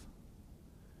truth.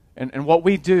 And what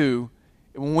we do,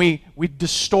 when we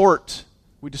distort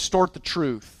the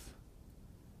truth.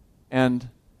 And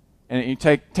you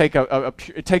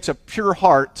it takes a pure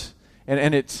heart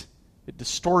and it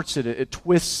distorts it, it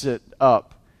twists it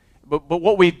up. But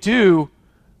what we do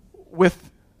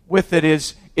with it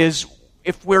is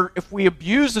if we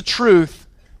abuse the truth,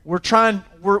 we're trying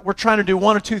to do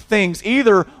one of two things.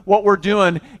 Either what we're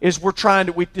doing is we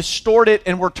distort it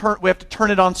and we have to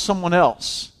turn it on someone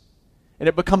else, and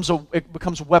it becomes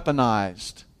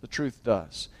weaponized. The truth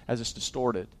does, as it's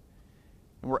distorted,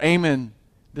 and we're aiming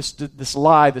this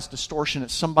lie, this distortion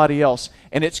at somebody else,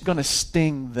 and it's going to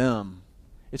sting them.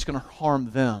 It's going to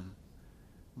harm them.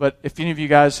 But if any of you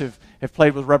guys have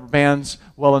played with rubber bands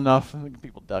well enough,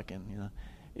 people ducking,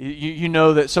 you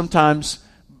know that sometimes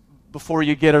before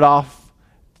you get it off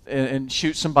and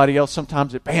shoot somebody else,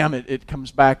 sometimes it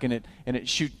comes back and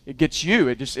it gets you.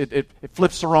 It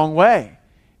flips the wrong way,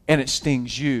 and it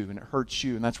stings you and it hurts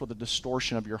you. And that's what the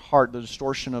distortion of your heart, the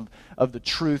distortion of the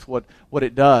truth, what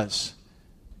it does.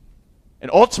 And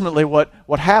ultimately,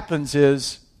 what happens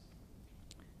is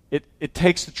it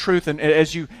takes the truth, and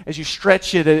as you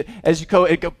stretch it, as you go,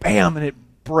 it go bam, and it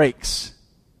breaks.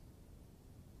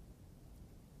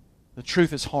 The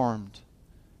truth is harmed.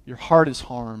 Your heart is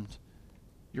harmed.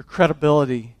 Your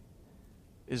credibility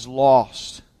is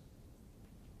lost.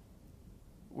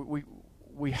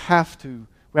 We have to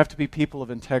be people of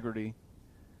integrity.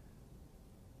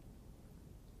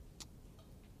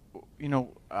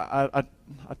 I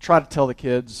try to tell the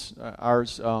kids,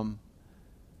 ours,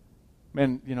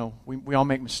 man, we all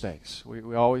make mistakes.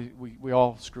 We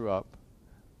all screw up,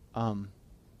 and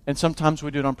sometimes we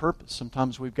do it on purpose.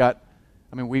 Sometimes we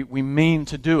mean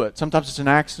to do it. Sometimes it's an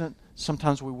accident.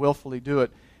 Sometimes we willfully do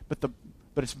it. But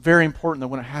it's very important that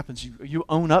when it happens, you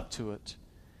own up to it,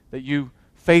 that you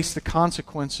face the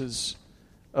consequences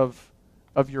of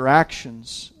your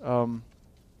actions.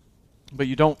 But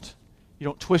you don't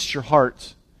twist your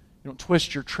heart. You don't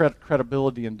twist your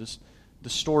credibility and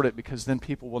distort it, because then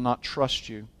people will not trust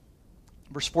you.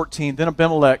 Verse 14, then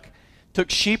Abimelech took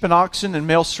sheep and oxen and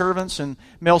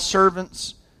female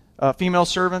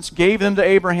servants, gave them to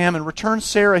Abraham, and returned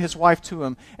Sarah his wife to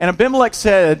him. And Abimelech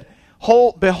said,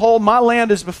 behold, my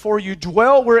land is before you.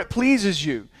 Dwell where it pleases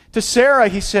you. To Sarah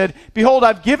he said, behold,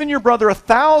 I've given your brother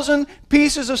 1,000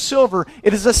 pieces of silver.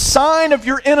 It is a sign of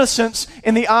your innocence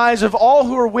in the eyes of all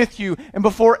who are with you, and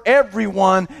before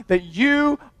everyone, that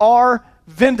you are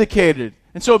vindicated.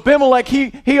 And so Abimelech,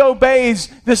 he obeys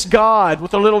this God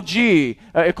with a little g,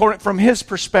 according from his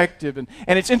perspective. And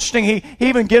it's interesting, he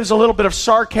even gives a little bit of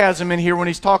sarcasm in here when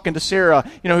he's talking to Sarah,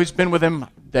 who's been with him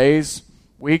days,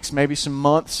 weeks, maybe some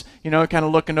months, kind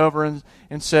of looking over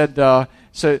and said, well,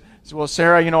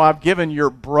 Sarah, I've given your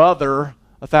brother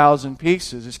 1,000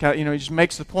 pieces. It's kind of, he just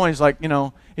makes the point. He's like,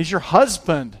 he's your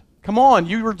husband. Come on,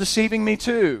 you were deceiving me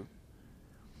too.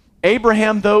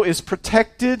 Abraham, though, is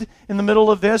protected in the middle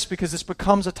of this because this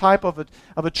becomes a type of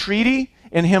a treaty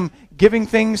in him giving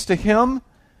things to him.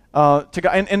 To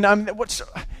God.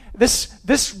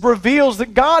 This reveals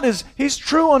that God He's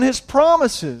true on His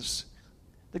promises.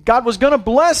 That God was going to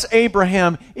bless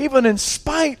Abraham even in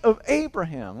spite of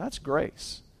Abraham. That's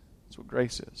grace. That's what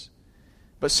grace is.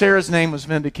 But Sarah's name was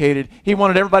vindicated. He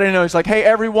wanted everybody to know. He's like, hey,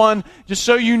 everyone, just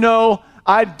so you know,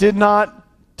 I did not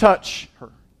touch her.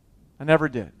 I never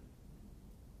did.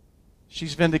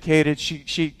 She's vindicated.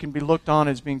 She can be looked on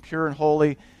as being pure and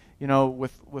holy,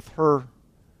 with her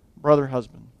brother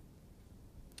husband.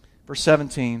 Verse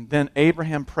 17, then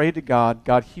Abraham prayed to God.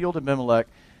 God healed Abimelech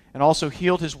and also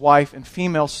healed his wife and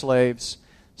female slaves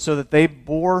so that they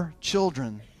bore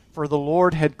children. For the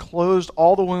Lord had closed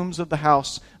all the wombs of the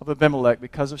house of Abimelech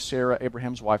because of Sarah,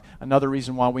 Abraham's wife. Another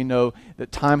reason why we know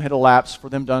that time had elapsed for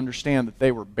them to understand that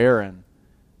they were barren.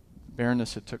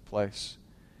 Barrenness had took place.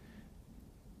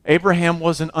 Abraham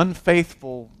was an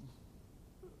unfaithful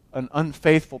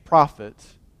prophet,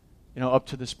 up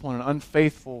to this point, an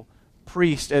unfaithful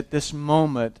priest at this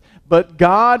moment. But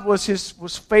God was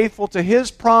faithful to His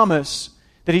promise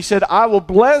that He said, I will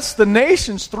bless the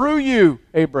nations through you,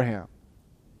 Abraham.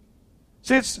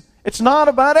 See, it's not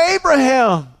about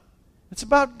Abraham. It's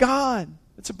about God.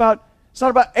 It's not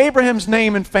about Abraham's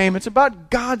name and fame. It's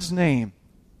about God's name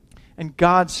and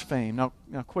God's fame. Now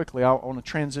quickly, I want to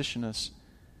transition us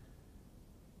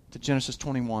to Genesis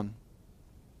 21.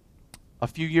 A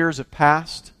few years have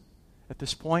passed at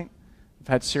this point. We've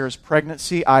had Sarah's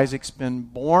pregnancy. Isaac's been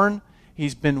born.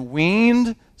 He's been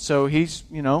weaned. So he's,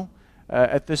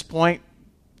 at this point,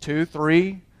 2,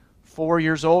 3, 4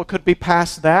 years old. Could be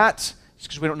past that,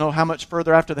 because we don't know how much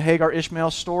further after the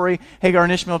Hagar-Ishmael story. Hagar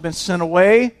and Ishmael have been sent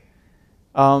away.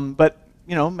 But,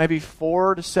 maybe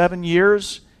 4 to 7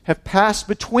 years have passed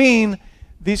between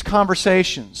these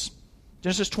conversations.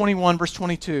 Genesis 21, verse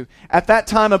 22. At that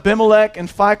time, Abimelech and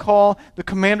Phicol, the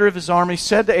commander of his army,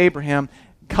 said to Abraham,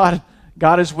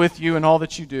 God is with you in all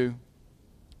that you do.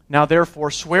 Now therefore,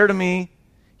 swear to me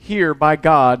here by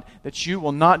God that you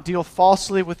will not deal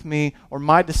falsely with me or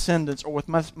my descendants or with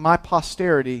my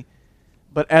posterity,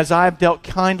 but as I have dealt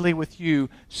kindly with you,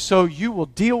 so you will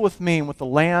deal with me and with the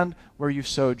land where you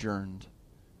sojourned.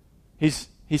 He's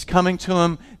coming to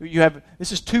him.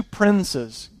 This is 2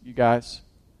 princes, you guys.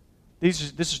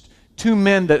 This is 2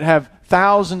 men that have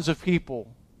thousands of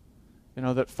people,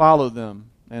 that follow them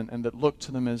and that look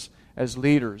to them as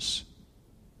leaders.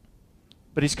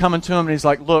 But he's coming to him and he's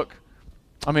like, look,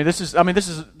 this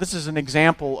is an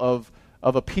example of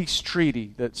a peace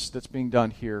treaty that's being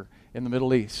done here in the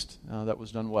Middle East that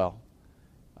was done well.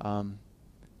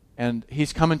 And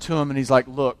he's coming to him and he's like,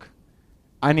 look,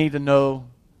 I need to know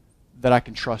that I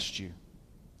can trust you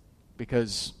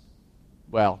because,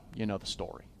 well, you know the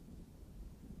story.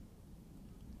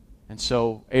 And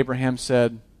so Abraham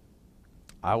said,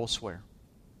 I will swear.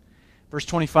 Verse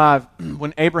 25,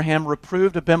 when Abraham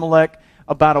reproved Abimelech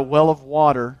about a well of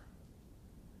water,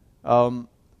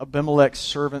 Abimelech's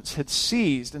servants had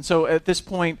seized. And so at this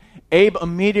point, Abe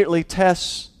immediately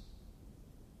tests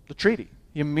the treaty.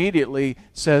 He immediately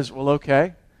says, well,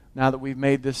 okay, now that we've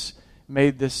made this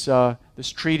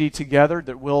treaty together,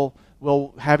 that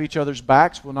we'll have each other's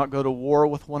backs, we'll not go to war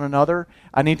with one another,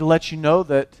 I need to let you know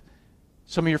that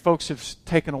some of your folks have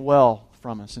taken a well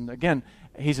from us. And again,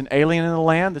 he's an alien in the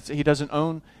land. He doesn't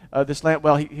own this land.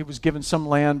 Well, he was given some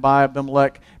land by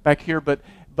Abimelech back here, but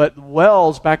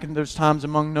wells back in those times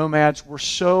among nomads were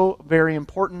so very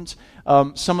important.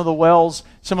 Some of the wells,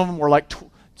 some of them were like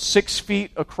 6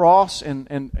 feet across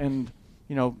and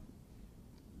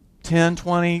 10,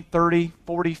 20, 30,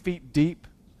 40 feet deep.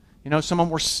 Some of them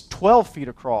were 12 feet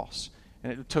across.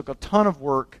 And it took a ton of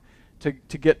work to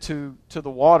get to the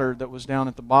water that was down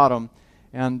at the bottom.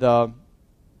 And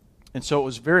so it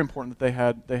was very important that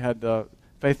they had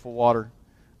faithful water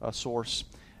source.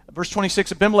 Verse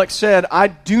 26, Abimelech said, I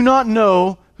do not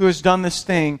know who has done this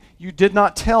thing. You did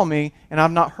not tell me, and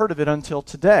I've not heard of it until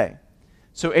today.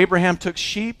 So Abraham took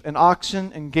sheep and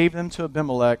oxen and gave them to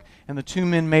Abimelech, and the 2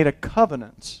 men made a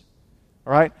covenant.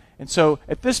 All right? And so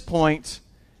at this point,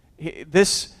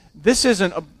 this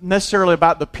isn't necessarily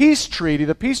about the peace treaty.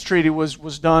 The peace treaty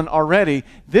was done already.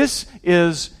 This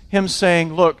is him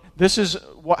saying, look, this is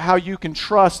how you can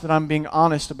trust that I'm being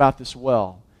honest about this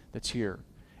well that's here.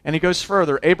 And he goes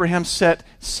further. Abraham set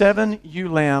 7 ewe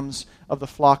lambs of the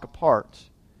flock apart.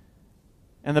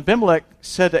 And Abimelech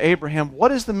said to Abraham,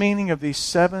 "What is the meaning of these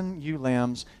 7 ewe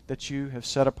lambs that you have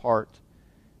set apart?"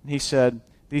 And he said,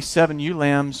 "These 7 ewe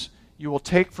lambs you will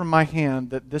take from my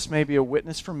hand, that this may be a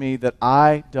witness for me that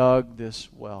I dug this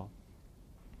well."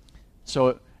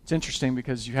 So it's interesting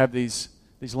because you have these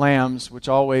lambs, which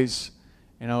always,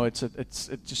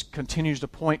 it just continues to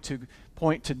point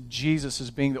to Jesus as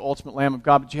being the ultimate Lamb of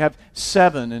God. But you have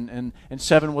 7, and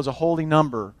 7 was a holy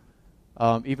number.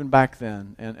 Even back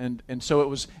then, and so it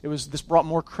was. This brought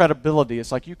more credibility.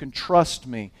 It's like, you can trust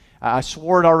me. I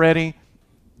swore it already,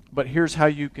 but here's how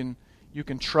you can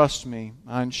trust me.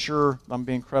 I'm sure I'm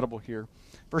being credible here.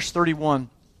 Verse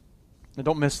 31. Now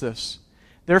don't miss this.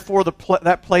 Therefore,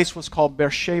 that place was called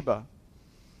Beersheba,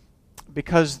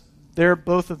 because there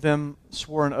both of them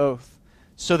swore an oath.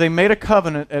 So they made a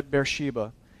covenant at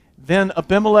Beersheba. Then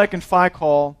Abimelech and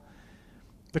Phicol,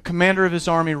 the commander of his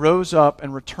army, rose up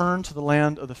and returned to the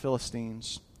land of the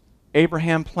Philistines.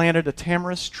 Abraham planted a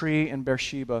tamarisk tree in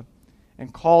Beersheba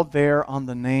and called there on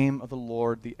the name of the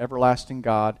Lord, the everlasting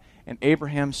God. And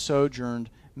Abraham sojourned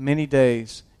many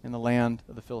days in the land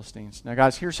of the Philistines. Now,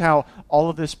 guys, here's how all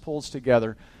of this pulls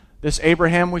together. This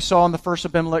Abraham we saw in the first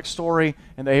Abimelech story,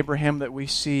 and the Abraham that we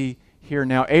see here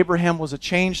now. Abraham was a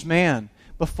changed man.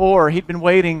 Before, he'd been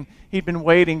waiting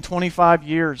 25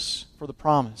 years for the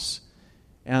promise.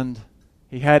 And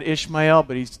he had Ishmael,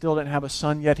 but he still didn't have a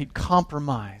son yet. He'd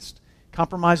compromised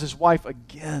his wife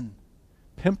again,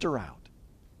 pimped her out.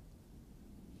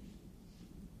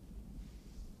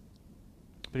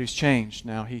 But he's changed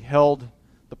now. He held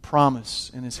the promise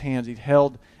in his hands. He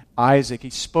held Isaac. He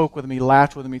spoke with him. He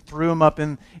laughed with him. He threw him up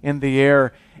in the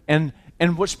air. And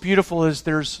what's beautiful is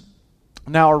there's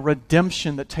now a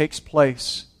redemption that takes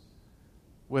place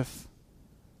with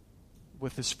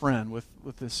his friend, with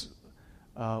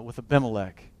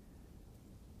Abimelech.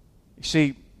 You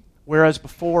see, whereas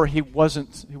before he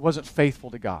wasn't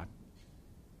faithful to God.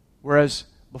 Whereas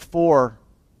before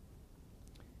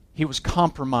he was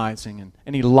compromising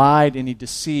and he lied and he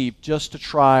deceived just to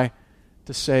try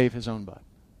to save his own butt.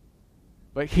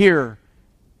 But here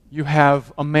you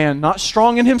have a man not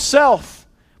strong in himself,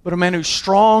 but a man who's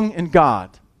strong in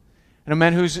God. And a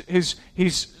man who's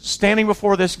standing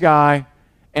before this guy,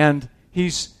 and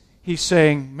he's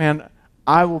saying, "Man,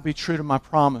 I will be true to my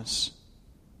promise."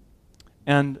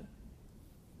 And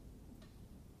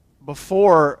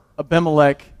before,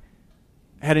 Abimelech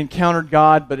had encountered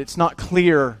God, but it's not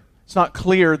clear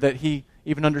that he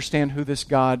even understand who this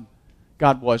God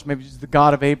was. Maybe he's the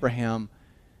God of Abraham.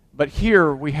 But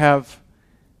here we have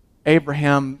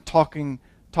Abraham talking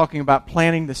about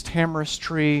planting this tamarisk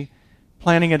tree,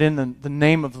 planting it in the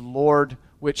name of the Lord,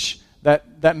 which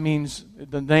that means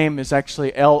the name is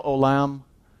actually El Olam,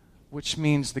 which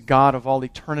means the God of all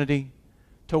eternity,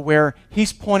 to where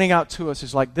he's pointing out to us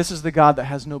is like, this is the God that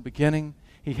has no beginning.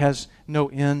 He has no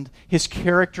end. His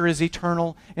character is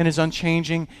eternal and is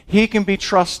unchanging. He can be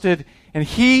trusted, and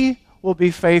he will be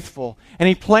faithful. And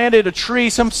he planted a tree.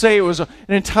 Some say it was an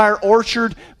entire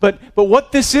orchard. But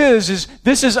what this is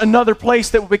this is another place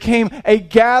that became a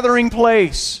gathering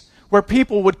place where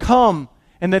people would come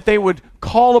and that they would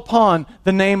call upon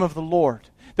the name of the Lord.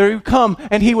 They would come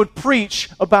and he would preach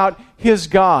about his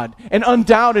God. And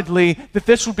undoubtedly that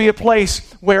this would be a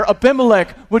place where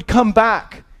Abimelech would come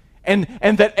back and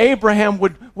that Abraham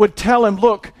would tell him,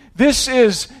 "Look, this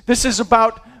is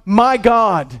about my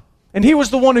God. And he was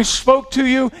the one who spoke to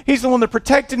you. He's the one that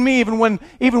protected me even when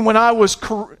I was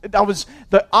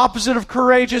the opposite of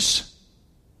courageous.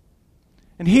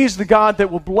 And he's the God that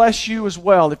will bless you as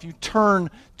well if you turn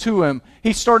to him."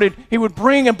 He would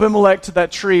bring Abimelech to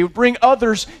that tree. He would bring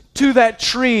others to that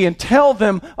tree and tell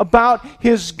them about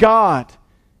his God.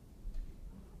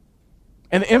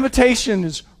 And the invitation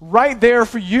is right there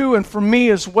for you and for me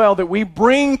as well, that we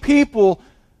bring people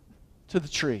to the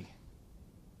tree.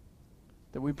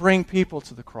 That we bring people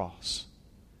to the cross.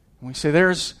 And we say,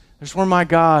 there's where my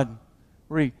God,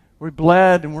 where he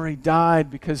bled and where he died,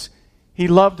 because he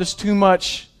loved us too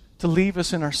much to leave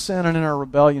us in our sin and in our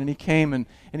rebellion. And he came and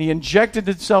he injected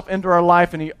himself into our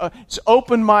life, and it's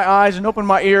opened my eyes and opened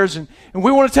my ears. And we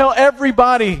want to tell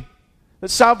everybody that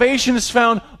salvation is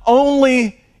found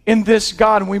only in this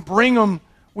God. And we bring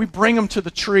them to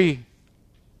the tree.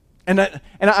 And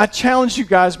I challenge you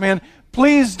guys, man,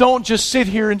 please don't just sit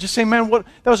here and just say, "Man,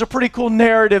 that was a pretty cool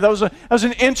narrative. That was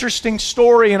an interesting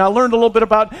story, and I learned a little bit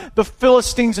about the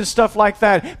Philistines and stuff like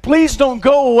that." Please don't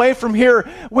go away from here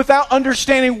without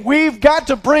understanding we've got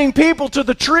to bring people to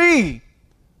the tree.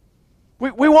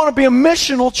 We want to be a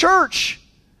missional church.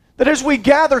 That as we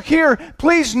gather here,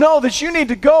 please know that you need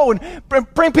to go and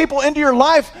bring people into your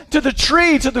life to the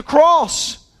tree, to the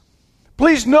cross.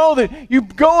 Please know that you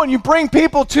go and you bring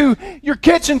people to your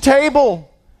kitchen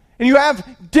table and you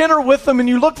have dinner with them and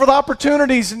you look for the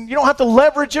opportunities, and you don't have to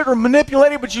leverage it or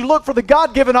manipulate it, but you look for the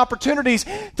God-given opportunities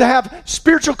to have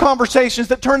spiritual conversations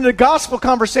that turn into gospel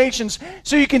conversations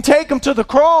so you can take them to the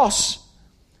cross.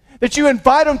 That you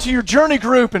invite them to your journey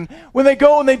group, and when they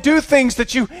go and they do things,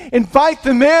 that you invite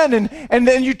them in, and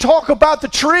then you talk about the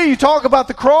tree, you talk about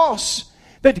the cross.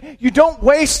 That you don't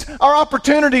waste our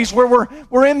opportunities where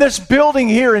we're in this building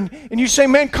here, and you say,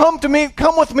 man, come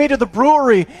with me to the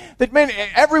brewery. That, man,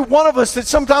 every one of us, that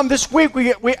sometime this week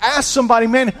we ask somebody,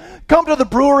 man, come to the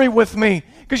brewery with me,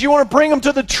 because you want to bring them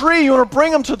to the tree, you want to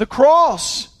bring them to the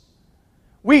cross.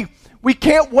 We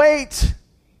can't wait.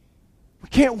 We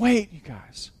can't wait, you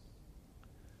guys.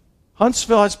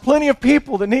 Huntsville has plenty of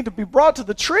people that need to be brought to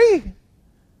the tree.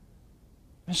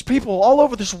 There's people all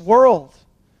over this world.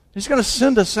 He's going to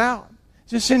send us out.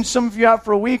 He's going to send some of you out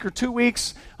for a week or 2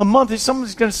 weeks, a month.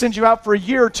 Somebody's going to send you out for a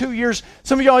year or 2 years.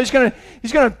 Some of y'all, he's going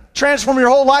to transform your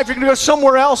whole life. You're going to go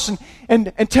somewhere else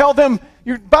and tell them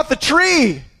you're about the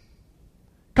tree.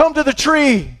 Come to the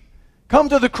tree. Come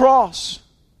to the cross.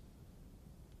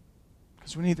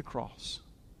 Because we need the cross.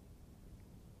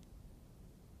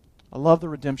 I love the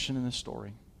redemption in this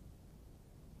story.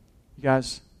 You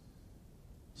guys,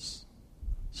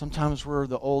 sometimes we're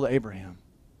the old Abraham.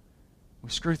 We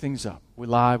screw things up. We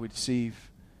lie, we deceive.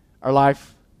 Our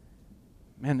life,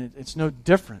 man, it's no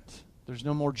different. There's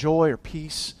no more joy or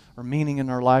peace or meaning in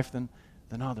our life than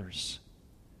others.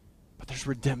 But there's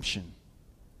redemption.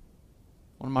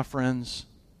 One of my friends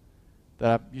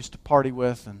that I used to party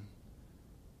with and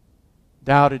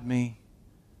doubted me,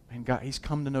 man, God, he's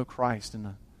come to know Christ in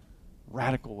a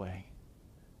radical way.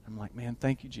 I'm like, man,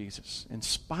 thank you, Jesus. In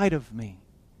spite of me,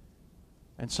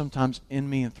 and sometimes in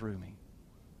me and through me.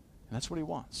 And that's what he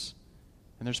wants.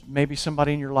 And there's maybe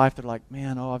somebody in your life that are like,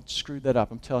 man, I've screwed that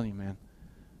up. I'm telling you, man,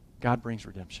 God brings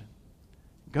redemption.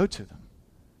 Go to them.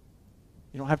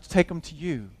 You don't have to take them to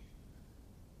you.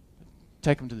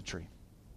 Take them to the tree.